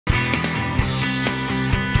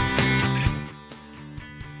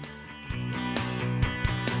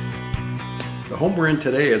The home we're in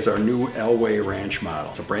today is our new Elway Ranch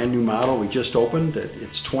model. It's a brand new model we just opened.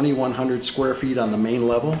 It's 2,100 square feet on the main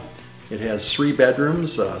level. It has 3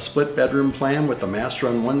 bedrooms, a split bedroom plan with the master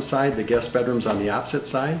on one side, the guest bedrooms on the opposite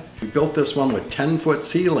side. We built this one with 10-foot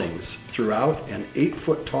ceilings throughout and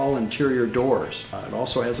 8-foot tall interior doors. It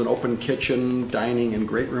also has an open kitchen, dining, and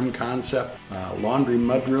great room concept, laundry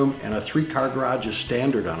mudroom, and a 3-car garage is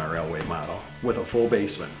standard on our Elway model with a full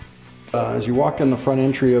basement. As you walk in the front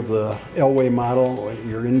entry of the Elway model,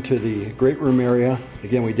 you're into the great room area.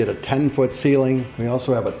 Again, we did a 10-foot ceiling. We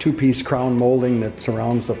also have a 2-piece crown molding that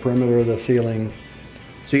surrounds the perimeter of the ceiling.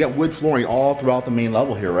 So you got wood flooring all throughout the main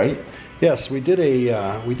level here, right? Yes, we did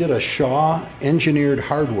a Shaw engineered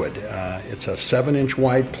hardwood. It's a 7-inch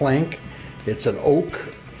wide plank. It's an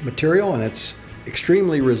oak material and it's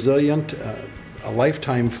extremely resilient. A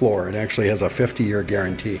lifetime floor. It actually has a 50-year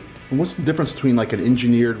guarantee. And what's the difference between like an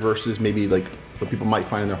engineered versus maybe like what people might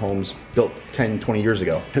find in their homes built 10, 20 years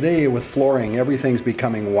ago? Today with flooring, everything's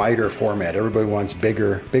becoming wider format. Everybody wants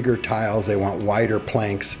bigger tiles, they want wider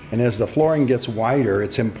planks. And as the flooring gets wider,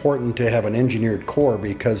 it's important to have an engineered core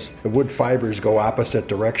because the wood fibers go opposite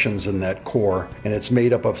directions in that core, and it's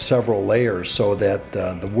made up of several layers so that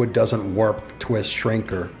the wood doesn't warp, twist,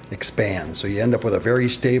 shrink, or expand. So you end up with a very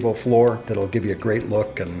stable floor that'll give you a great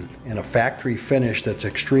look and a factory finish that's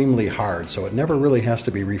extremely hard. So it never really has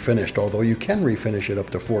to be refinished, although you can refinish it up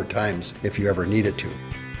to 4 times if you ever needed to.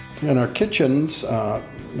 In our kitchens,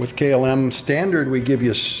 with KLM standard, we give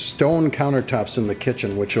you stone countertops in the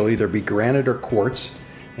kitchen, which will either be granite or quartz.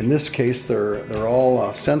 In this case, they're all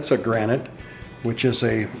Sensa granite, which is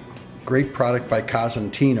a great product by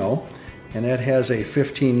Cosentino, and it has a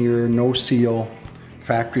 15-year no-seal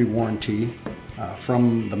factory warranty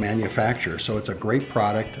from the manufacturer. So it's a great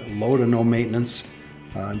product, low to no maintenance.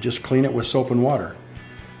 Just clean it with soap and water.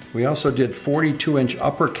 We also did 42-inch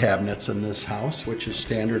upper cabinets in this house, which is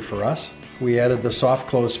standard for us. We added the soft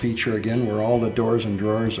close feature again, where all the doors and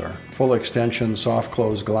drawers are full extension, soft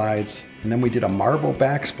close glides. And then we did a marble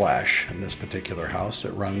backsplash in this particular house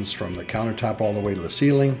that runs from the countertop all the way to the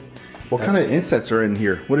ceiling. What kind of insets are in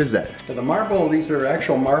here? What is that? The marble, these are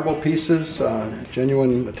actual marble pieces,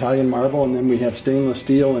 genuine Italian marble, and then we have stainless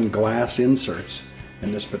steel and glass inserts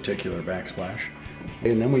in this particular backsplash.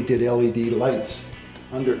 And then we did LED lights.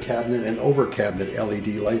 Under cabinet and over cabinet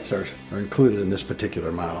LED lights are included in this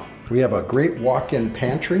particular model. We have a great walk-in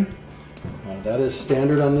pantry. That is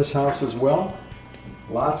standard on this house as well.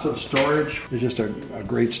 Lots of storage. It's just a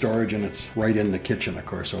great storage, and it's right in the kitchen, of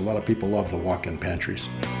course. So a lot of people love the walk-in pantries.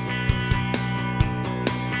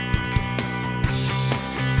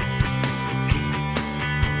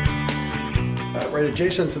 Right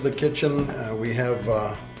adjacent to the kitchen, we have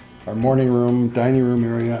our morning room, dining room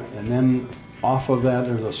area, and then off of that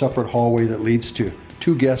there's a separate hallway that leads to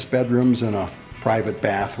 2 guest bedrooms and a private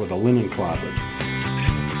bath with a linen closet.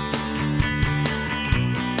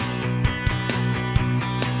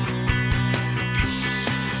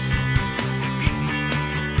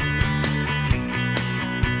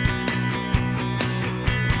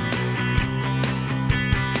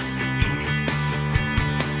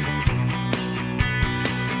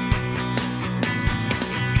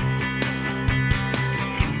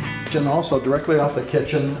 And also directly off the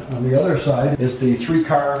kitchen on the other side is the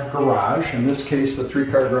 3-car garage. In this case, the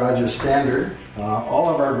 3-car garage is standard. All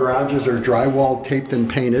of our garages are drywall taped and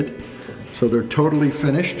painted, so they're totally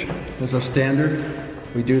finished as a standard.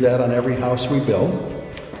 We do that on every house we build.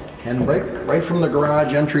 And right from the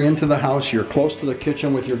garage entry into the house, you're close to the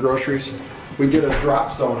kitchen with your groceries. We did a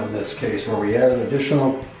drop zone in this case where we added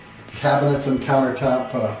additional cabinets and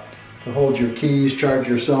countertop to hold your keys, charge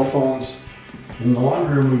your cell phones. In the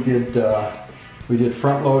laundry room, we did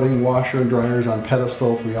front-loading washer and dryers on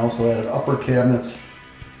pedestals. We also added upper cabinets,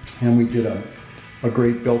 and we did a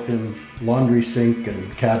great built-in laundry sink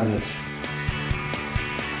and cabinets.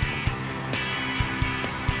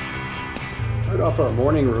 Right off our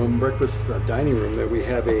morning room, breakfast dining room, that we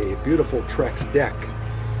have a beautiful Trex deck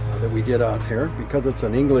that we did out here. Because it's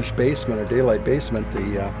an English basement or daylight basement,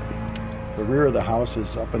 the rear of the house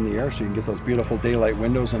is up in the air, so you can get those beautiful daylight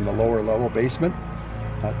windows in the lower level basement.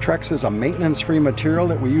 Trex is a maintenance-free material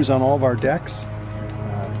that we use on all of our decks.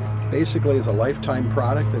 Basically, it's a lifetime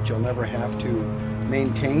product that you'll never have to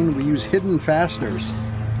maintain. We use hidden fasteners.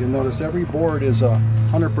 You'll notice every board is a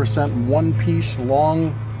 100% one-piece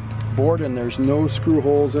long board, and there's no screw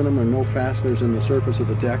holes in them or no fasteners in the surface of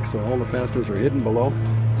the deck, so all the fasteners are hidden below.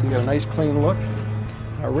 So you got a nice clean look.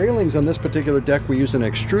 Our railings on this particular deck, we use an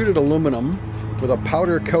extruded aluminum with a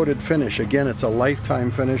powder coated finish. Again, it's a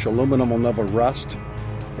lifetime finish. Aluminum will never rust.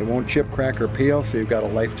 It won't chip, crack, or peel, so you've got a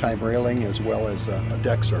lifetime railing as well as a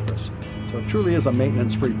deck surface. So it truly is a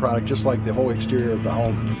maintenance-free product, just like the whole exterior of the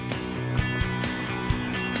home.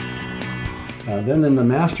 Then in the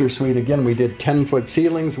master suite, again, we did 10-foot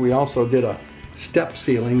ceilings. We also did a step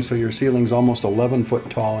ceiling, so your ceiling's almost 11 foot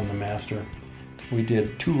tall in the master. We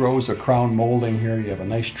did 2 rows of crown molding here. You have a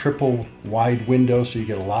nice triple wide window, so you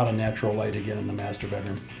get a lot of natural light again in the master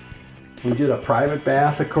bedroom. We did a private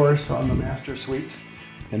bath, of course, on the master suite.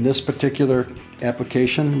 In this particular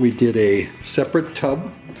application, we did a separate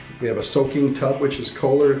tub. We have a soaking tub, which is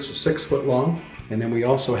Kohler. It's 6 foot long. And then we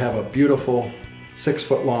also have a beautiful 6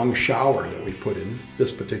 foot long shower that we put in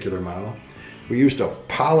this particular model. We used a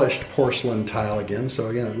polished porcelain tile again, so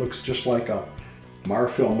again, it looks just like a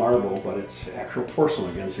Marfil marble, but it's actual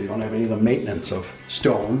porcelain again, so you don't have any of the maintenance of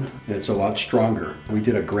stone, and it's a lot stronger. We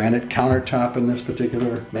did a granite countertop in this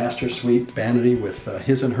particular master suite vanity with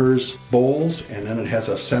his and hers bowls, and then it has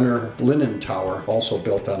a center linen tower also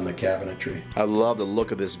built on the cabinetry. I love the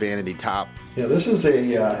look of this vanity top. Yeah, this is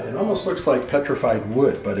it almost looks like petrified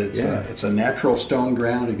wood, but it's a natural stone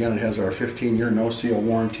granite. Again, it has our 15-year no-seal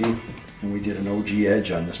warranty, and we did an OG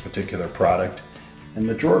edge on this particular product. And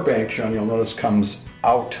the drawer bank, Sean, you'll notice comes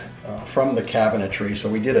out from the cabinetry. So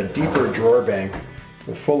we did a deeper drawer bank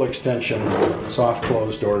with full extension, soft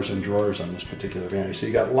close doors and drawers on this particular vanity. So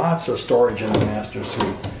you got lots of storage in the master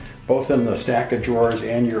suite, both in the stack of drawers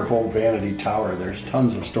and your whole vanity tower. There's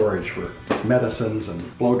tons of storage for medicines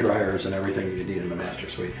and blow dryers and everything you need in the master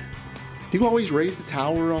suite. Do you always raise the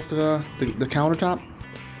tower off the countertop?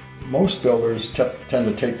 Most builders tend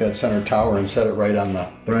to take that center tower and set it right on the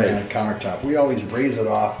granite countertop. We always raise it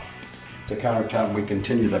off the countertop, and we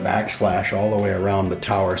continue the backsplash all the way around the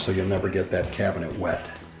tower, so you'll never get that cabinet wet.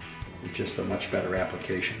 It's just a much better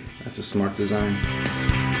application. That's a smart design.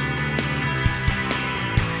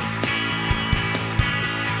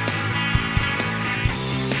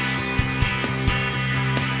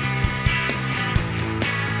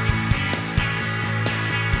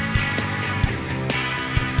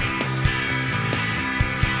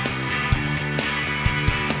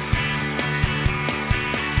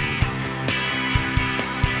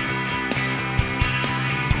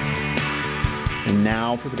 And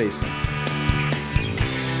now for the basement.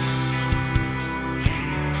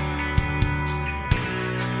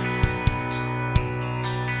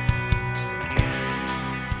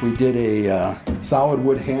 We did a solid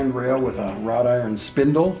wood handrail with a wrought iron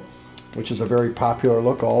spindle, which is a very popular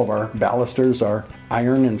look. All of our balusters are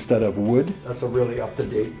iron instead of wood. That's a really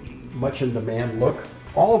up-to-date, much in demand look.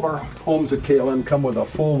 All of our homes at KLM come with a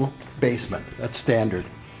full basement. That's standard.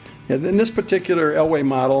 In this particular Elway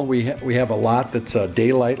model, we have a lot that's a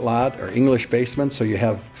daylight lot or English basement, so you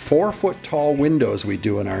have 4 foot tall windows we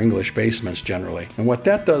do in our English basements generally. And what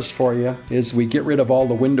that does for you is we get rid of all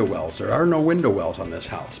the window wells. There are no window wells on this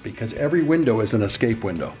house because every window is an escape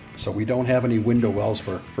window. So we don't have any window wells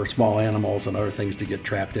for small animals and other things to get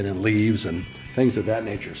trapped in, and leaves and things of that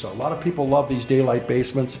nature. So a lot of people love these daylight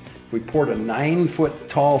basements. We poured a 9 foot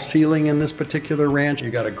tall ceiling in this particular ranch. You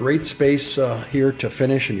got a great space here to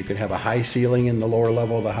finish, and you can have a high ceiling in the lower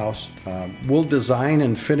level of the house. We'll design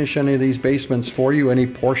and finish any of these basements for you, any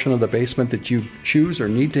portion of the basement that you choose or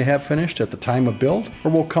need to have finished at the time of build,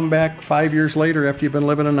 or we'll come back 5 years later after you've been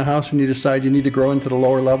living in the house and you decide you need to grow into the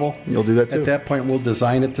lower level. You'll do that too. At that point, we'll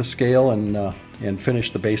design it to scale and finish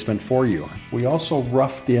the basement for you. We also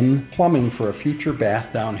roughed in plumbing for a future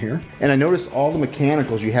bath down here. And I noticed all the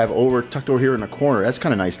mechanicals you have tucked over here in the corner. That's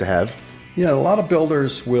kind of nice to have. Yeah, a lot of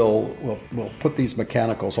builders will put these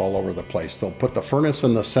mechanicals all over the place. They'll put the furnace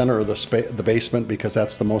in the center of the basement because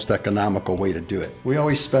that's the most economical way to do it. We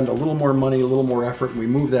always spend a little more money, a little more effort, and we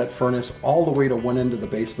move that furnace all the way to one end of the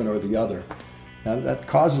basement or the other. Now, that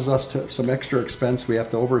causes us some extra expense. We have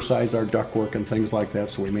to oversize our ductwork and things like that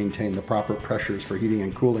so we maintain the proper pressures for heating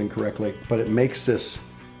and cooling correctly. But it makes this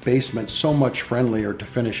basement so much friendlier to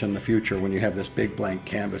finish in the future when you have this big blank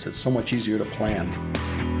canvas. It's so much easier to plan.